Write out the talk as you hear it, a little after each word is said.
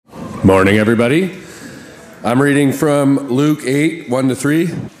Morning, everybody. I'm reading from Luke 8,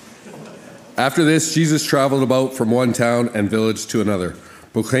 1-3. After this, Jesus traveled about from one town and village to another,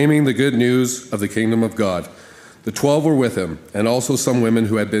 proclaiming the good news of the kingdom of God. The 12 were with him, and also some women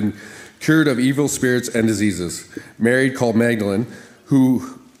who had been cured of evil spirits and diseases. Mary, called Magdalene,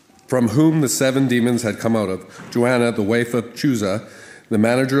 from whom the 7 demons had come out of, Joanna, the wife of Chuza, the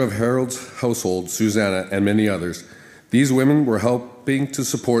manager of Herod's household, Susanna, and many others. These women were helping to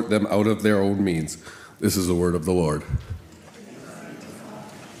support them out of their own means. This is the word of the Lord.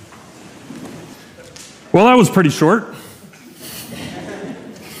 Well, that was pretty short.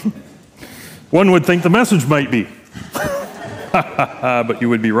 One would think the message might be. But you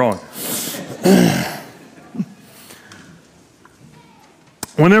would be wrong.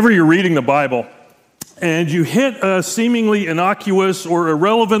 Whenever you're reading the Bible and you hit a seemingly innocuous or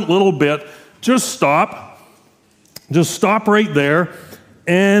irrelevant little bit, just stop. Just stop right there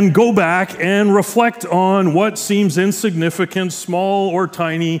and go back and reflect on what seems insignificant, small or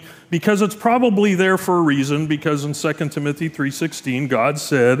tiny, because it's probably there for a reason, because in 2 Timothy 3:16, God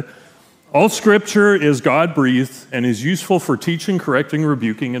said, all Scripture is God-breathed and is useful for teaching, correcting,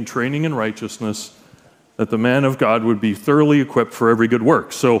 rebuking, and training in righteousness, that the man of God would be thoroughly equipped for every good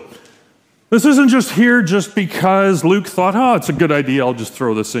work. So this isn't just here just because Luke thought, oh, it's a good idea, I'll just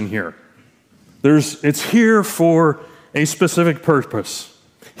throw this in here. It's here for a specific purpose.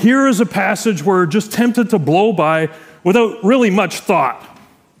 Here is a passage we're just tempted to blow by without really much thought.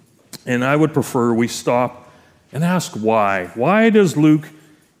 And I would prefer we stop and ask why. Why does Luke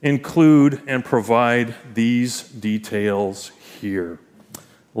include and provide these details here?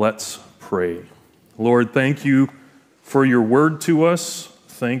 Let's pray. Lord, thank you for your word to us.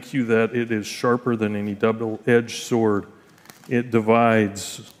 Thank you that it is sharper than any double-edged sword. It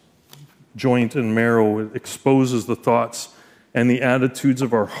divides joint and marrow. It exposes the thoughts and the attitudes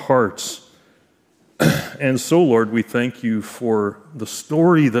of our hearts. And so, Lord, we thank you for the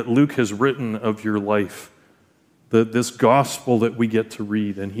story that Luke has written of your life, this gospel that we get to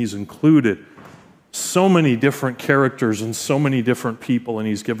read. And he's included so many different characters and so many different people, and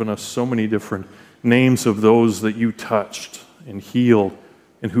he's given us so many different names of those that you touched and healed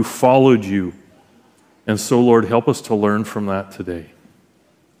and who followed you. And so, Lord, help us to learn from that today.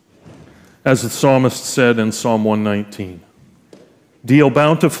 As the psalmist said in Psalm 119, deal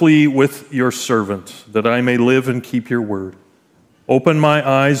bountifully with your servant, that I may live and keep your word. Open my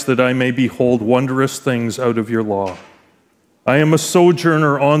eyes that I may behold wondrous things out of your law. I am a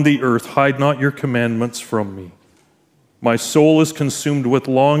sojourner on the earth. Hide not your commandments from me. My soul is consumed with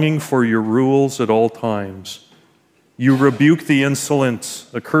longing for your rules at all times. You rebuke the insolent,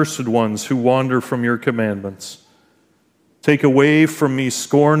 accursed ones who wander from your commandments. Take away from me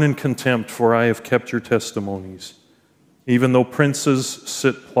scorn and contempt, for I have kept your testimonies. Even though princes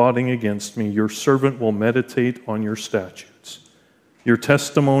sit plotting against me, your servant will meditate on your statutes. Your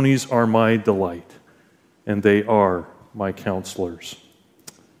testimonies are my delight, and they are my counselors.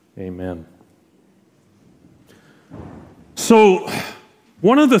 Amen. So,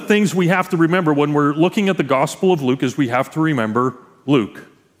 one of the things we have to remember when we're looking at the Gospel of Luke is we have to remember Luke.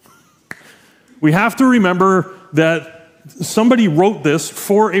 We have to remember that somebody wrote this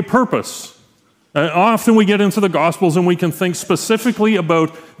for a purpose. Often we get into the Gospels and we can think specifically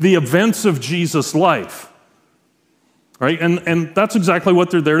about the events of Jesus' life. Right? And that's exactly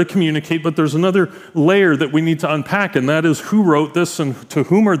what they're there to communicate, but there's another layer that we need to unpack, and that is who wrote this and to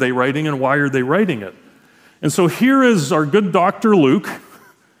whom are they writing and why are they writing it. And so here is our good Dr. Luke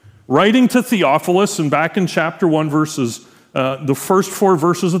writing to Theophilus, and back in chapter 1, the first 4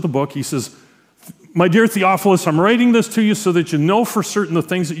 verses of the book, he says, my dear Theophilus, I'm writing this to you so that you know for certain the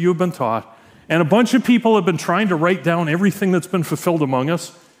things that you have been taught. And a bunch of people have been trying to write down everything that's been fulfilled among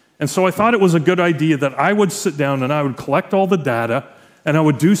us. And so I thought it was a good idea that I would sit down and I would collect all the data and I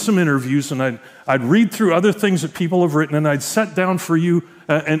would do some interviews and I'd read through other things that people have written and I'd set down for you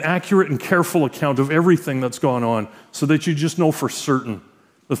an accurate and careful account of everything that's gone on so that you just know for certain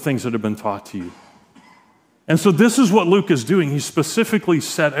the things that have been taught to you. And so this is what Luke is doing. He specifically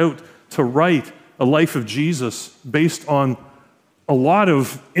set out to write a life of Jesus based on a lot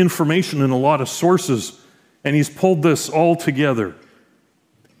of information and a lot of sources, and he's pulled this all together.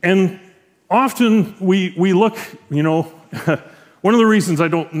 And often we look, one of the reasons I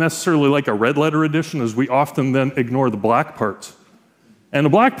don't necessarily like a red letter edition is we often then ignore the black parts. And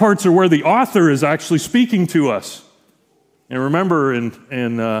the black parts are where the author is actually speaking to us. And remember in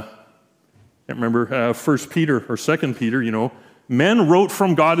I can't remember, 1 Peter or 2 Peter, men wrote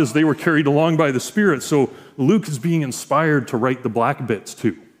from God as they were carried along by the Spirit. So Luke is being inspired to write the black bits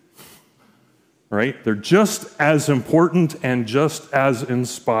too. right? They're just as important and just as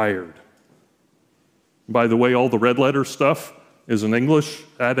inspired. By the way, all the red letter stuff is an English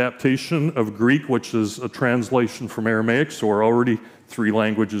adaptation of Greek, which is a translation from Aramaic, so we're already 3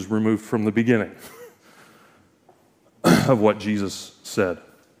 languages removed from the beginning of what Jesus said.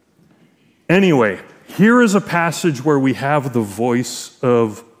 Anyway, here is a passage where we have the voice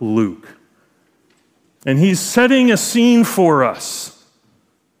of Luke. And he's setting a scene for us.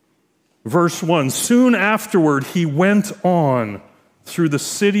 Verse 1, soon afterward he went on through the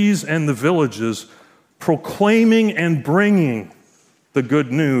cities and the villages, proclaiming and bringing the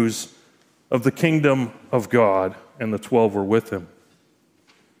good news of the kingdom of God, and the 12 were with him.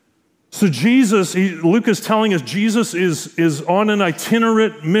 So Jesus, Luke is telling us Jesus is on an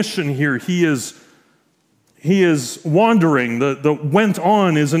itinerant mission here. He is wandering. The went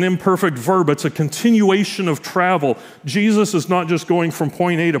on is an imperfect verb. It's a continuation of travel. Jesus is not just going from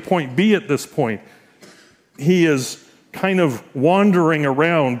point A to point B at this point. He is kind of wandering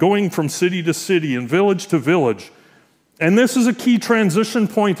around, going from city to city and village to village. And this is a key transition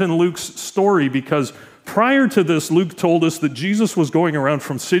point in Luke's story, because prior to this, Luke told us that Jesus was going around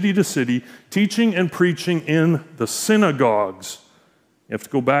from city to city, teaching and preaching in the synagogues. You have to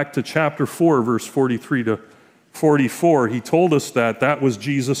go back to chapter 4, verse 43 to 44. He told us that was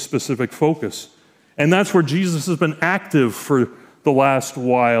Jesus' specific focus. And that's where Jesus has been active for the last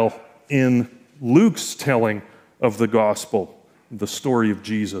while in Luke's telling of the gospel, the story of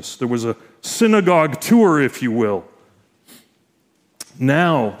Jesus. There was a synagogue tour, if you will.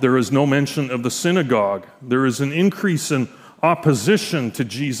 Now there is no mention of the synagogue. There is an increase in opposition to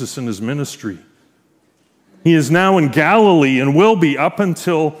Jesus and his ministry. He is now in Galilee and will be up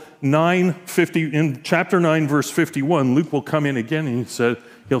until 9:50 in chapter 9, verse 51. Luke will come in again and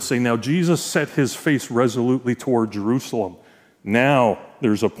he'll say, now Jesus set his face resolutely toward Jerusalem. Now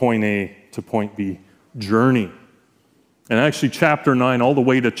there's a point A to point B journey. And actually chapter 9 all the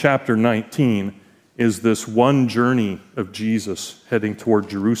way to chapter 19 is this one journey of Jesus heading toward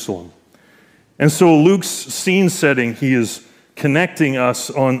Jerusalem. And so Luke's scene setting, he is connecting us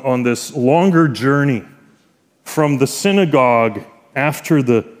on this longer journey from the synagogue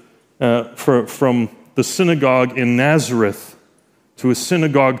from the synagogue in Nazareth to a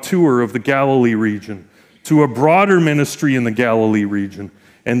synagogue tour of the Galilee region, to a broader ministry in the Galilee region,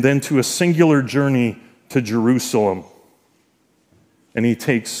 and then to a singular journey to Jerusalem. And he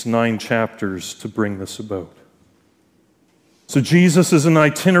takes 9 chapters to bring this about. So Jesus is an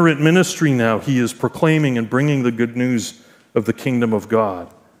itinerant ministry now. He is proclaiming and bringing the good news of the kingdom of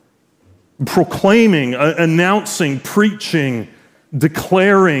God. Proclaiming, announcing, preaching,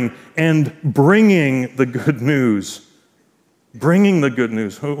 declaring, and bringing the good news. Bringing the good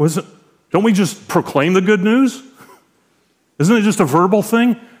news. Don't we just proclaim the good news? Isn't it just a verbal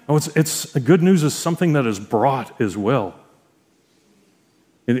thing? No, it's good news is something that is brought as well.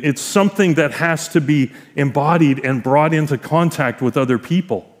 It's something that has to be embodied and brought into contact with other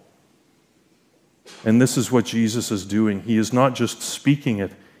people. And this is what Jesus is doing. He is not just speaking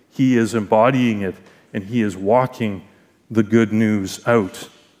it, he is embodying it, and he is walking the good news out.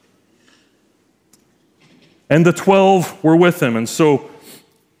 And the 12 were with him. And so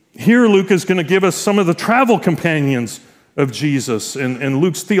here Luke is going to give us some of the travel companions of Jesus and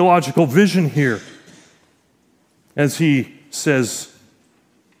Luke's theological vision here. As he says,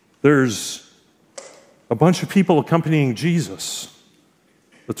 there's a bunch of people accompanying Jesus.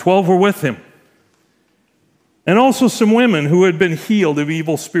 The 12 were with him. And also some women who had been healed of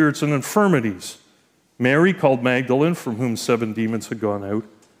evil spirits and infirmities. Mary, called Magdalene, from whom 7 demons had gone out.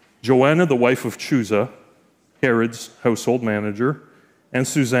 Joanna, the wife of Chuza, Herod's household manager. And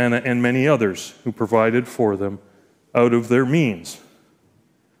Susanna and many others who provided for them out of their means.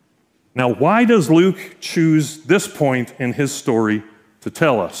 Now, why does Luke choose this point in his story to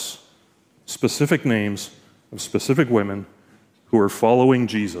tell us specific names of specific women who are following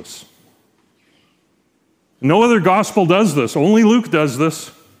Jesus? No other gospel does this. Only Luke does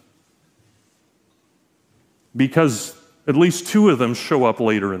this. Because at least 2 of them show up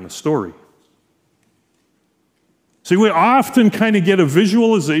later in the story. See, we often kind of get a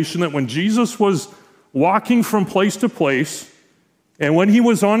visualization that when Jesus was walking from place to place, and when he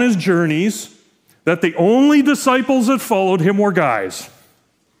was on his journeys, that the only disciples that followed him were guys.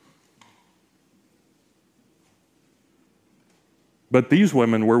 But these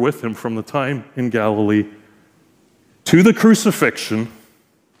women were with him from the time in Galilee to the crucifixion.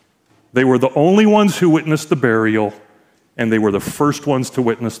 They were the only ones who witnessed the burial, and they were the first ones to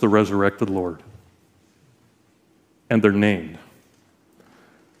witness the resurrected Lord. And they're named.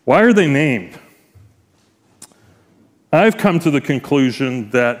 Why are they named? I've come to the conclusion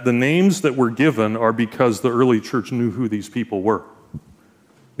that the names that were given are because the early church knew who these people were.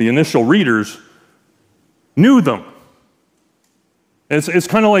 The initial readers knew them. It's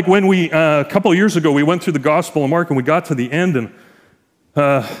kind of like when we, a couple of years ago, we went through the Gospel of Mark and we got to the end, and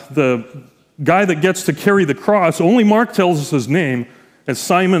the guy that gets to carry the cross, only Mark tells us his name, as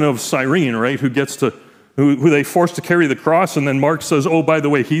Simon of Cyrene, right, who they forced to carry the cross, and then Mark says, oh, by the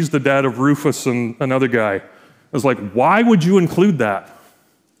way, he's the dad of Rufus and another guy. I was like, why would you include that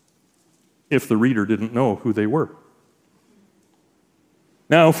if the reader didn't know who they were?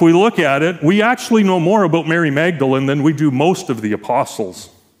 Now, if we look at it, we actually know more about Mary Magdalene than we do most of the apostles.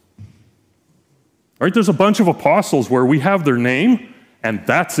 Right? There's a bunch of apostles where we have their name, and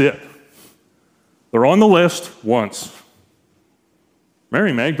that's it. They're on the list once.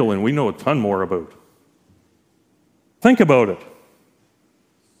 Mary Magdalene, we know a ton more about. Think about it.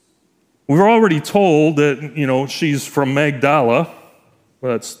 We're already told that, she's from Magdala.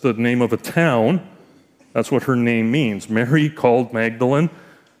 That's the name of a town. That's what her name means. Mary called Magdalene.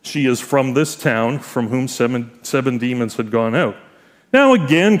 She is from this town from whom seven demons had gone out. Now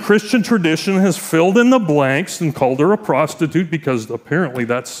again, Christian tradition has filled in the blanks and called her a prostitute because apparently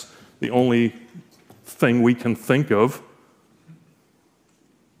that's the only thing we can think of.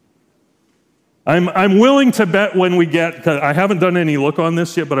 I'm willing to bet when we get, I haven't done any look on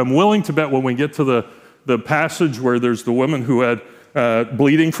this yet, but I'm willing to bet when we get to the passage where there's the woman who had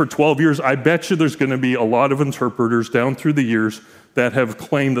bleeding for 12 years, I bet you there's going to be a lot of interpreters down through the years that have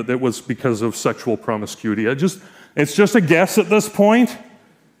claimed that it was because of sexual promiscuity. It's just a guess at this point,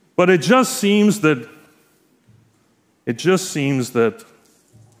 but it just seems that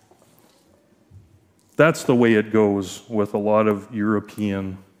that's the way it goes with a lot of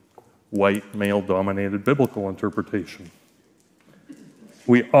European, white, male-dominated biblical interpretation.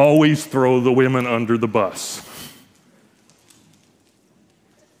 We always throw the women under the bus.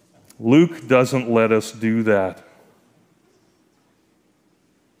 Luke doesn't let us do that.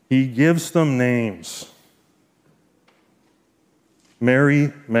 He gives them names.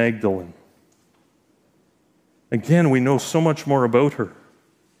 Mary Magdalene. Again, we know so much more about her.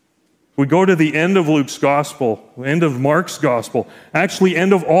 We go to the end of Luke's gospel, end of Mark's gospel, actually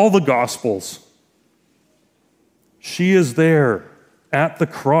end of all the gospels. She is there at the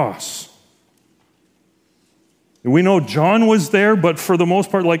cross. We know John was there, but for the most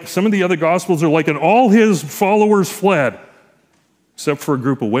part, like some of the other gospels are like, and all his followers fled, except for a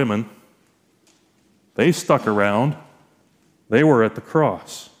group of women. They stuck around. They were at the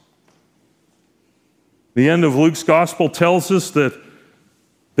cross. The end of Luke's gospel tells us that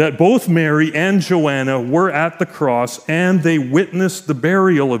both Mary and Joanna were at the cross and they witnessed the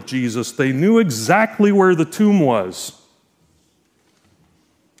burial of Jesus. They knew exactly where the tomb was.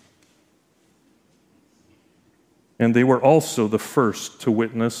 And they were also the first to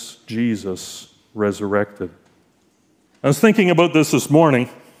witness Jesus resurrected. I was thinking about this morning,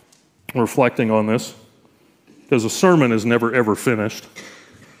 reflecting on this, because a sermon is never ever finished.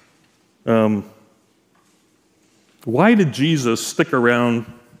 Why did Jesus stick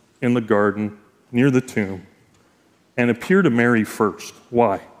around in the garden near the tomb and appear to Mary first?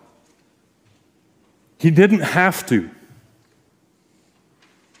 Why? He didn't have to.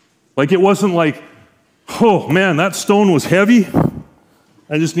 Like, it wasn't like, oh man, that stone was heavy.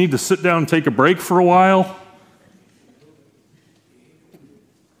 I just need to sit down and take a break for a while.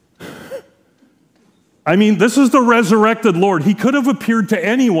 I mean, this is the resurrected Lord. He could have appeared to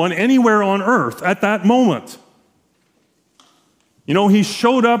anyone, anywhere on earth at that moment. He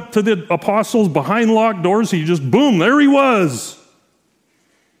showed up to the apostles behind locked doors. He just, boom, there he was.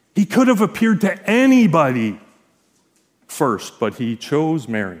 He could have appeared to anybody first, but he chose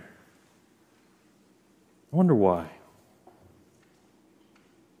Mary. I wonder why.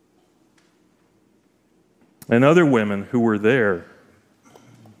 And other women who were there,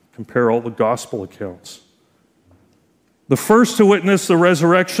 compare all the gospel accounts. The first to witness the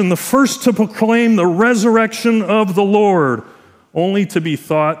resurrection, the first to proclaim the resurrection of the Lord, only to be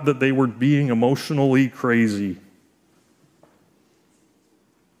thought that they were being emotionally crazy.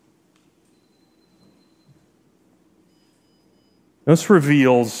 This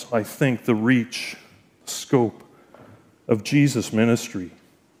reveals, I think, the reach, scope of Jesus' ministry.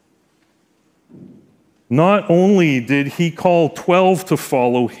 Not only did he call 12 to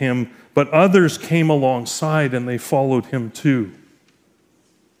follow him, but others came alongside and they followed him too.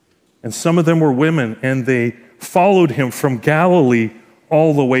 And some of them were women, and they followed him from Galilee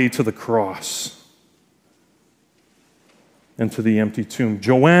all the way to the cross and to the empty tomb.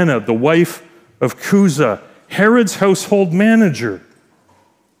 Joanna, the wife of Chuza, Herod's household manager.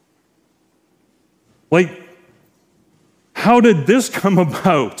 Like, How did this come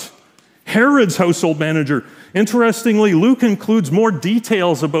about? Herod's household manager. Interestingly, Luke includes more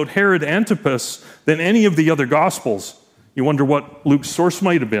details about Herod Antipas than any of the other Gospels. You wonder what Luke's source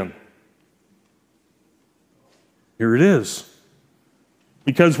might have been. Here it is.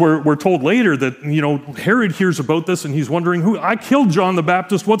 Because we're told later that, Herod hears about this and he's wondering, I killed John the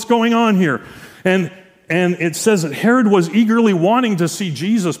Baptist, what's going on here? And it says that Herod was eagerly wanting to see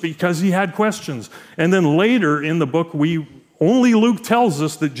Jesus because he had questions. And then later in the book, only Luke tells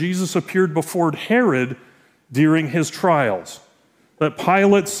us that Jesus appeared before Herod during his trials. That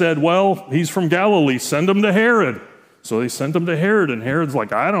Pilate said, well, he's from Galilee, send him to Herod. So they sent him to Herod, and Herod's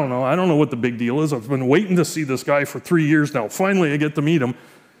like, I don't know what the big deal is. I've been waiting to see this guy for 3 years now. Finally, I get to meet him.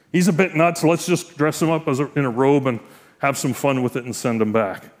 He's a bit nuts. Let's just dress him up in a robe and have some fun with it and send him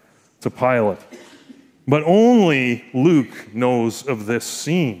back to Pilate. But only Luke knows of this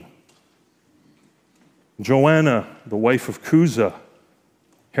scene. Joanna, the wife of Chuza,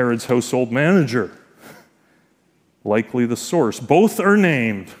 Herod's household manager, likely the source. Both are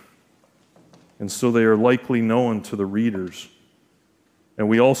named. And so they are likely known to the readers. And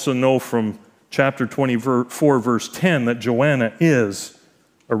we also know from chapter 24, verse 10, that Joanna is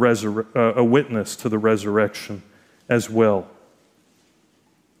a witness to the resurrection as well.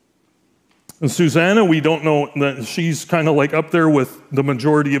 And Susanna, we don't know that she's kind of like up there with the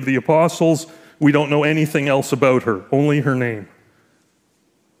majority of the apostles. We don't know anything else about her, only her name.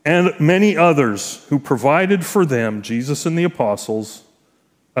 And many others who provided for them, Jesus and the apostles,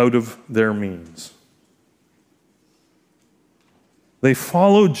 out of their means. They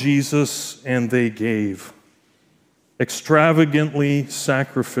followed Jesus and they gave extravagantly,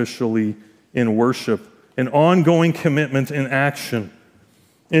 sacrificially in worship, an ongoing commitment in action.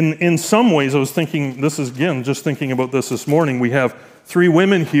 In some ways, I was thinking, just thinking about this morning, we have 3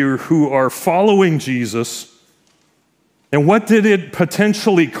 women here who are following Jesus. And what did it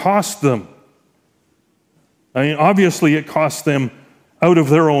potentially cost them? I mean, obviously it cost them out of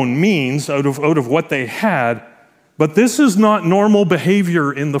their own means, out of what they had. But this is not normal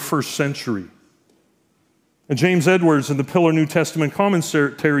behavior in the first century. And James Edwards in the Pillar New Testament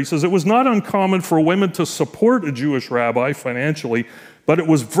Commentary says, it was not uncommon for women to support a Jewish rabbi financially, but it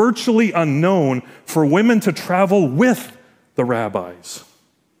was virtually unknown for women to travel with the rabbis.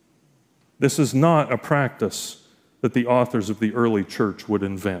 This is not a practice that the authors of the early church would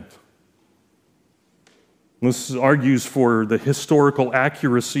invent. This argues for the historical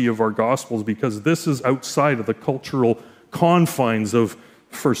accuracy of our Gospels because this is outside of the cultural confines of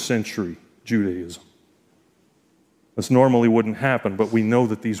first century Judaism. This normally wouldn't happen, but we know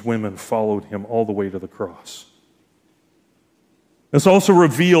that these women followed him all the way to the cross. This also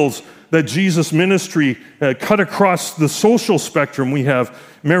reveals that Jesus' ministry cut across the social spectrum. We have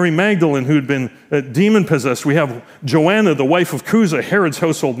Mary Magdalene, who had been demon-possessed. We have Joanna, the wife of Chuza, Herod's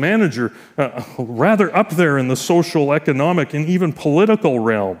household manager, rather up there in the social, economic, and even political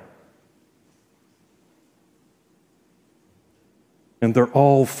realm. And they're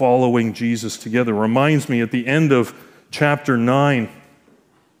all following Jesus together. Reminds me at the end of chapter 9,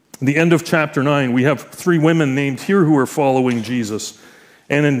 we have 3 women named here who are following Jesus.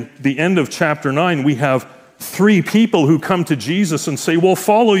 And in the end of chapter 9, we have 3 people who come to Jesus and say, we'll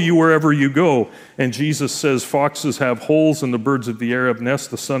follow you wherever you go. And Jesus says, foxes have holes and the birds of the air have nests.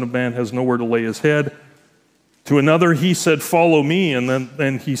 The Son of Man has nowhere to lay his head. To another, he said, follow me. And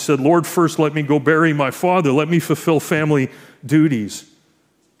then he said, Lord, first let me go bury my father. Let me fulfill family duties.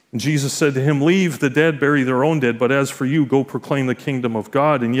 And Jesus said to him, leave the dead, bury their own dead, but as for you, go proclaim the kingdom of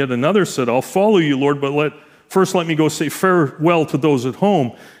God. And yet another said, I'll follow you, Lord, but first let me go say farewell to those at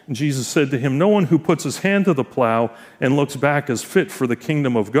home. And Jesus said to him, no one who puts his hand to the plow and looks back is fit for the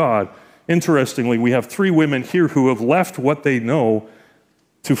kingdom of God. Interestingly, we have 3 women here who have left what they know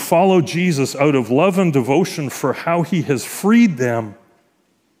to follow Jesus out of love and devotion for how he has freed them.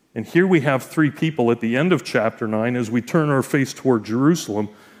 And here we have 3 people at the end of chapter 9 as we turn our face toward Jerusalem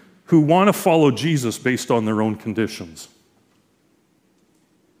who want to follow Jesus based on their own conditions.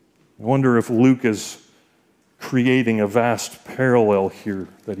 I wonder if Luke is creating a vast parallel here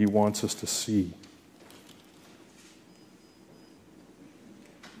that he wants us to see.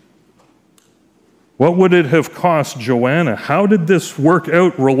 What would it have cost Joanna? How did this work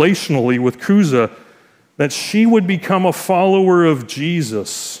out relationally with Chuza that she would become a follower of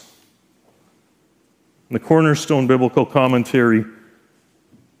Jesus? The Cornerstone Biblical Commentary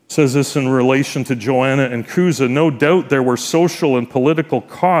says this in relation to Joanna and Chuza. No doubt there were social and political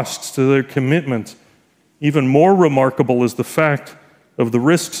costs to their commitment. Even more remarkable is the fact of the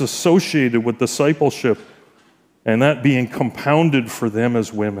risks associated with discipleship, and that being compounded for them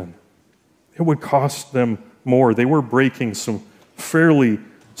as women. It would cost them more. They were breaking some fairly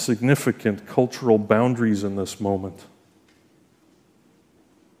significant cultural boundaries in this moment.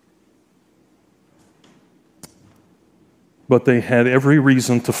 But they had every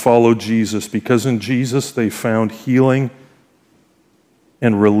reason to follow Jesus, because in Jesus they found healing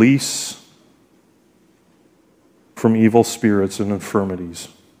and release from evil spirits and infirmities.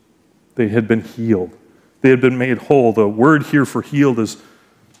 They had been healed. They had been made whole. The word here for healed is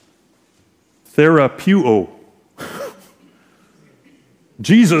therapeuo.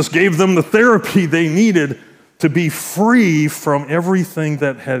 Jesus gave them the therapy they needed to be free from everything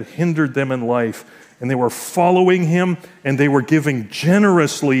that had hindered them in life. And they were following him, and they were giving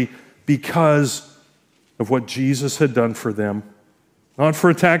generously because of what Jesus had done for them. Not for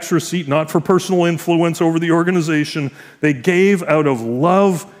a tax receipt, not for personal influence over the organization. They gave out of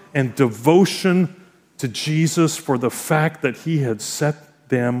love and devotion to Jesus for the fact that he had set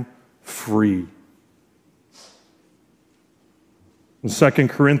them free. In 2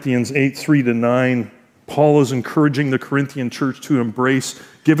 Corinthians 8, 3-9, Paul is encouraging the Corinthian church to embrace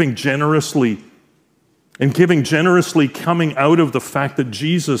giving generously. And giving generously coming out of the fact that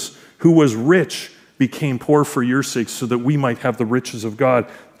Jesus, who was rich, became poor for your sake so that we might have the riches of God.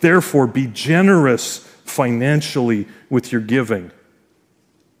 Therefore, be generous financially with your giving.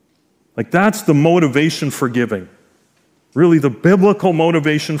 Like, that's the motivation for giving. Really, the biblical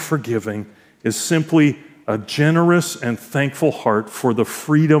motivation for giving is simply a generous and thankful heart for the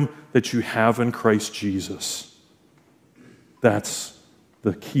freedom that you have in Christ Jesus. That's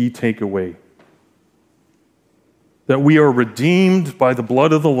the key takeaway. That we are redeemed by the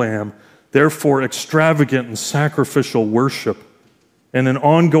blood of the Lamb, therefore extravagant and sacrificial worship and an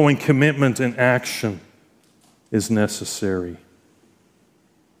ongoing commitment and action is necessary.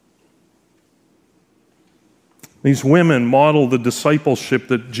 These women model the discipleship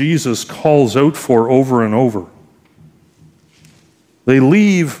that Jesus calls out for over and over. They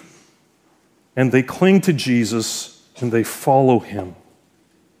leave and they cling to Jesus and they follow him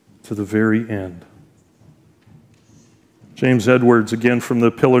to the very end. James Edwards, again from the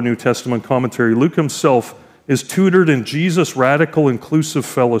Pillar New Testament commentary, Luke himself is tutored in Jesus' radical inclusive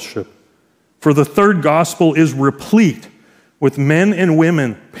fellowship. For the third gospel is replete with men and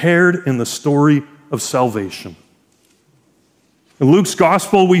women paired in the story of salvation. In Luke's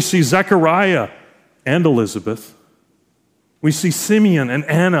gospel, we see Zechariah and Elizabeth. We see Simeon and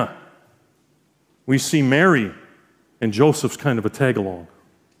Anna. We see Mary, and Joseph's kind of a tag-along.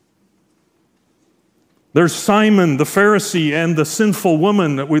 There's Simon the Pharisee and the sinful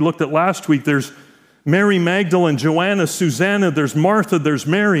woman that we looked at last week. There's Mary Magdalene, Joanna, Susanna. There's Martha, there's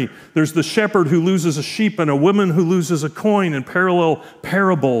Mary. There's the shepherd who loses a sheep and a woman who loses a coin in parallel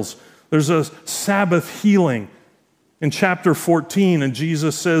parables. There's a Sabbath healing in chapter 14, and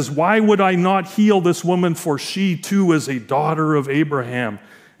Jesus says, "Why would I not heal this woman? For she too is a daughter of Abraham."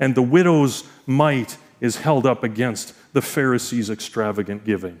 And the widow's mite is held up against the Pharisees' extravagant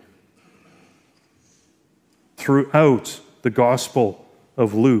giving. Throughout the Gospel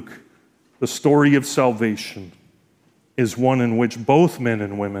of Luke, the story of salvation is one in which both men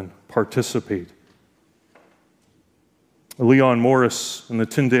and women participate. Leon Morris, in the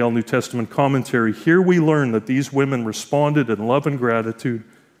Tyndale New Testament commentary, here we learn that these women responded in love and gratitude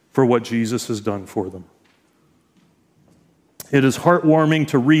for what Jesus has done for them. It is heartwarming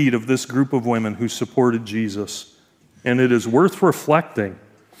to read of this group of women who supported Jesus, and it is worth reflecting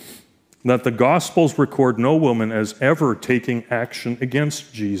that the Gospels record no woman as ever taking action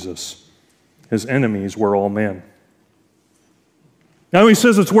against Jesus. His enemies were all men. Now he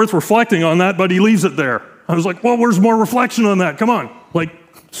says it's worth reflecting on that, but he leaves it there. I was like, well, where's more reflection on that? Come on,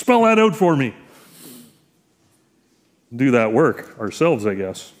 spell that out for me. Do that work ourselves, I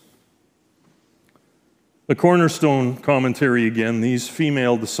guess. The Cornerstone commentary again, these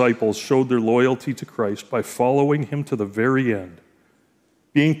female disciples showed their loyalty to Christ by following him to the very end,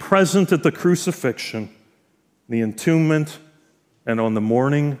 being present at the crucifixion, the entombment, and on the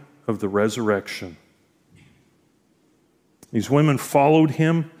morning of the resurrection. These women followed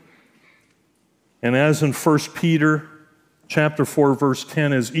him, and as in 1 Peter chapter 4, verse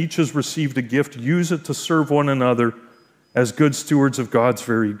 10, as each has received a gift, use it to serve one another as good stewards of God's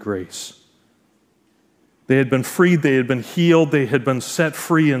varied grace. They had been freed, they had been healed, they had been set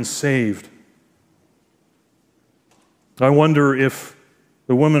free and saved. I wonder if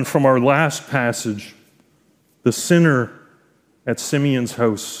the woman from our last passage, the sinner at Simeon's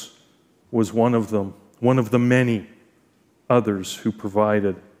house, was one of them, one of the many others who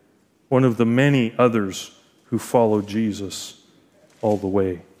provided, one of the many others who followed Jesus all the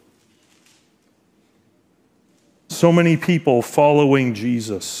way. So many people following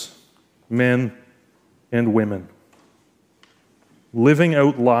Jesus, men and women, living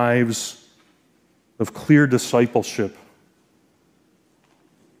out lives of clear discipleship,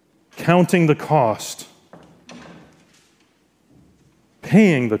 counting the cost,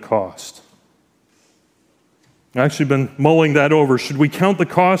 paying the cost. I've actually been mulling that over. Should we count the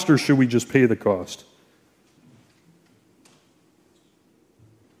cost or should we just pay the cost?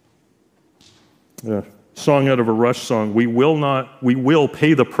 A song out of a Rush song, we will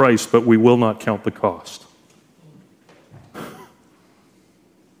pay the price, but we will not count the cost.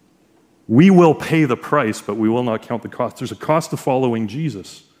 We will pay the price, but we will not count the cost. There's a cost to following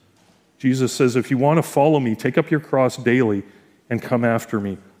Jesus. Jesus says, if you want to follow me, take up your cross daily and come after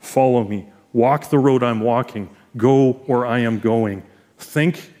me. Follow me. Walk the road I'm walking. Go where I am going.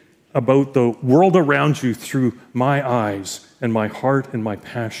 Think about the world around you through my eyes and my heart and my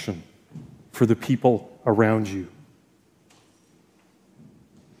passion for the people around you.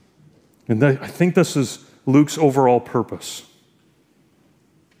 And I think this is Luke's overall purpose.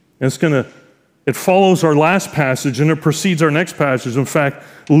 And it follows our last passage and it precedes our next passage. In fact,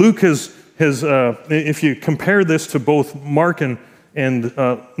 Luke has if you compare this to both Mark and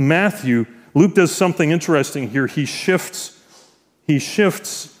Matthew, Luke does something interesting here. He shifts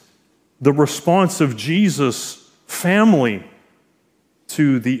the response of Jesus' family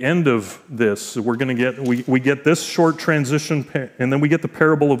to the end of this. So we get this short transition, and then we get the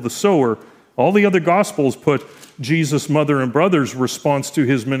parable of the sower. All the other Gospels put Jesus' mother and brothers' response to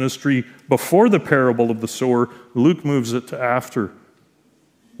his ministry before the parable of the sower. Luke moves it to after,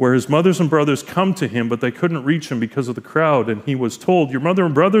 where his mothers and brothers come to him, but they couldn't reach him because of the crowd. And he was told, your mother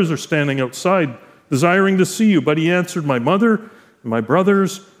and brothers are standing outside, desiring to see you. But he answered, my mother and my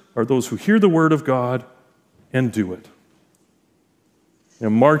brothers are those who hear the word of God and do it.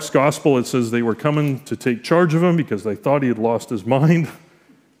 In Mark's gospel, it says they were coming to take charge of him because they thought he had lost his mind.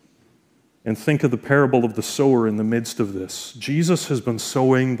 And think of the parable of the sower in the midst of this. Jesus has been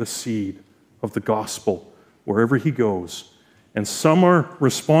sowing the seed of the gospel wherever he goes. And some are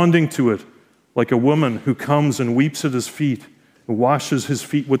responding to it like a woman who comes and weeps at his feet, and washes his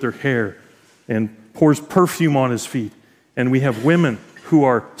feet with her hair, and pours perfume on his feet. And we have women who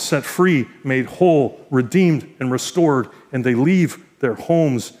are set free, made whole, redeemed, and restored, and they leave their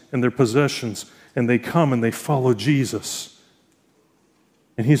homes and their possessions, and they come and they follow Jesus.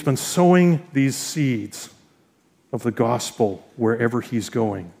 And he's been sowing these seeds of the gospel wherever he's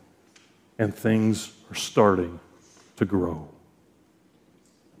going, and things are starting to grow.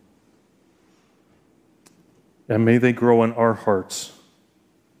 And may they grow in our hearts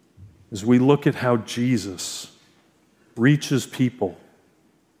as we look at how Jesus reaches people,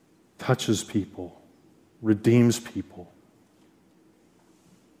 touches people, redeems people.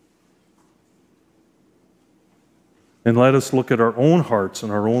 And let us look at our own hearts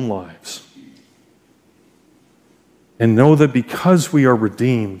and our own lives and know that because we are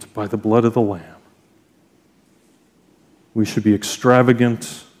redeemed by the blood of the Lamb, we should be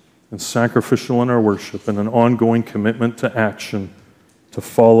extravagant and sacrificial in our worship and an ongoing commitment to action to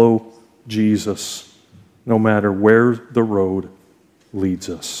follow Jesus no matter where the road leads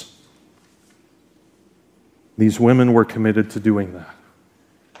us. These women were committed to doing that.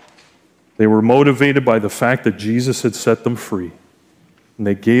 They were motivated by the fact that Jesus had set them free, and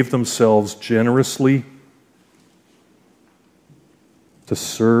they gave themselves generously to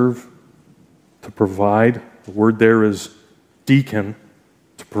serve, to provide. The word there is deacon,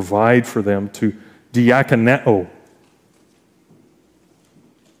 to provide for them, to diakoneo,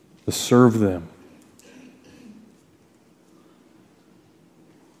 to serve them.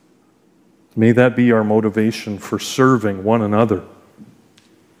 May that be our motivation for serving one another,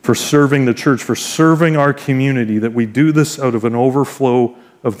 for serving the church, for serving our community, that we do this out of an overflow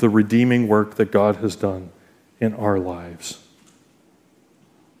of the redeeming work that God has done in our lives.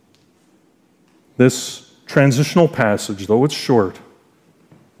 This transitional passage, though it's short,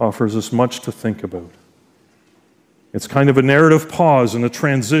 offers us much to think about. It's kind of a narrative pause and a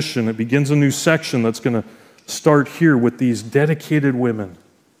transition. It begins a new section that's going to start here with these dedicated women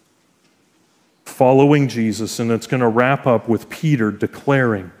following Jesus, and it's going to wrap up with Peter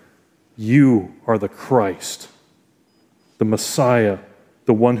declaring, you are the Christ, the Messiah,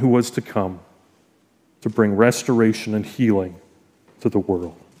 the one who was to come to bring restoration and healing to the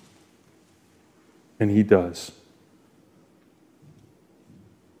world. And he does.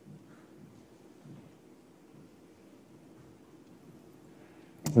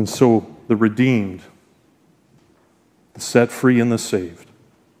 And so the redeemed, the set free and the saved,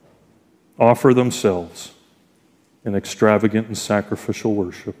 offer themselves in extravagant and sacrificial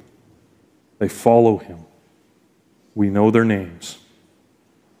worship. They follow him. We know their names.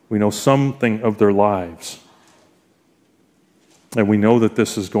 We know something of their lives. And we know that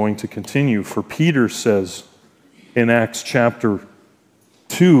this is going to continue. For Peter says in Acts chapter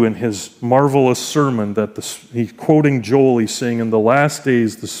 2 in his marvelous sermon that he's quoting Joel, he's saying, in the last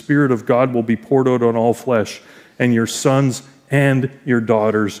days the Spirit of God will be poured out on all flesh, and your sons and your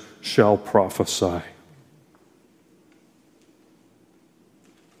daughters shall prophesy.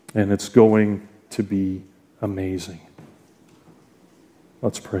 And it's going to be amazing.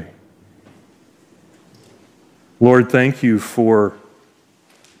 Let's pray. Lord, thank you for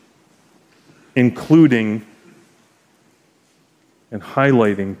including and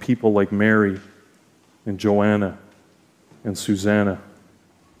highlighting people like Mary and Joanna and Susanna.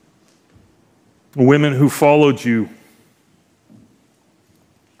 Women who followed you.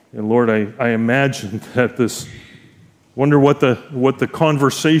 And Lord, I imagine that wonder what the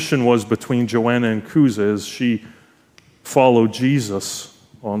conversation was between Joanna and Chuza as she followed Jesus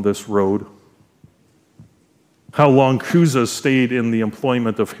on this road. How long Chuza stayed in the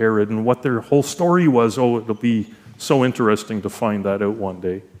employment of Herod and what their whole story was. Oh, it'll be so interesting to find that out one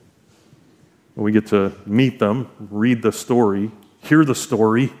day. We get to meet them, read the story, hear the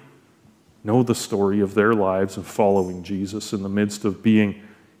story, know the story of their lives and following Jesus in the midst of being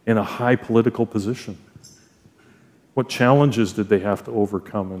in a high political position. What challenges did they have to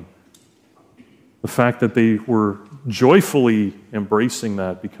overcome? And the fact that they were joyfully embracing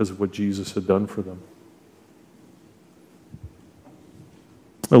that because of what Jesus had done for them.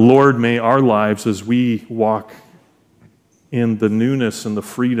 Lord, may our lives as we walk in the newness and the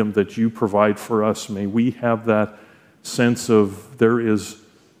freedom that you provide for us, may we have that sense of there is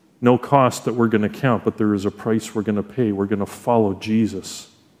no cost that we're going to count, but there is a price we're going to pay. We're going to follow Jesus.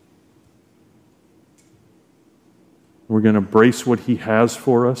 We're going to embrace what he has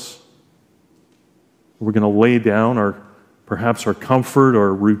for us. We're going to lay down perhaps our comfort,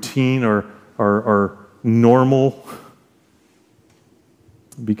 our routine, our normal,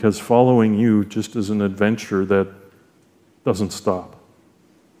 because following you just is an adventure that doesn't stop.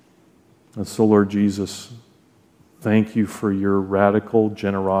 And so, Lord Jesus, thank you for your radical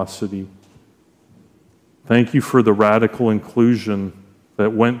generosity. Thank you for the radical inclusion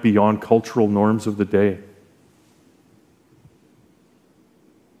that went beyond cultural norms of the day.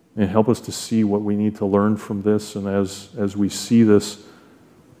 And help us to see what we need to learn from this. And as we see this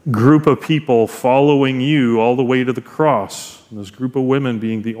group of people following you all the way to the cross, and this group of women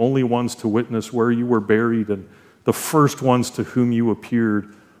being the only ones to witness where you were buried and the first ones to whom you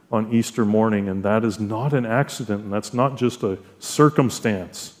appeared on Easter morning, and that is not an accident, and that's not just a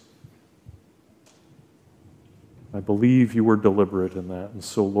circumstance. I believe you were deliberate in that, and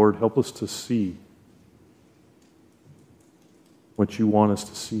so, Lord, help us to see what you want us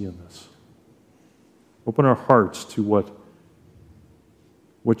to see in this. Open our hearts to what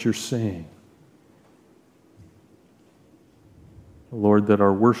you're saying. Lord, that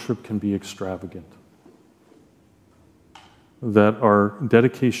our worship can be extravagant. That our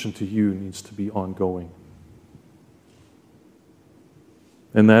dedication to you needs to be ongoing.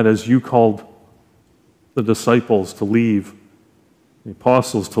 And that as you called the disciples to leave, the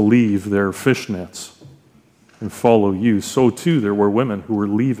apostles to leave their fishnets and follow you, so too there were women who were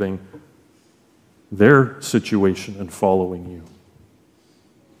leaving their situation and following you.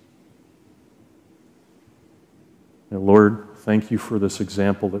 And Lord, thank you for this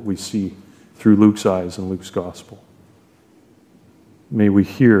example that we see through Luke's eyes and Luke's gospel. May we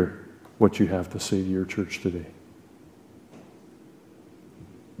hear what you have to say to your church today.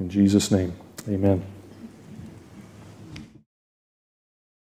 In Jesus' name, amen.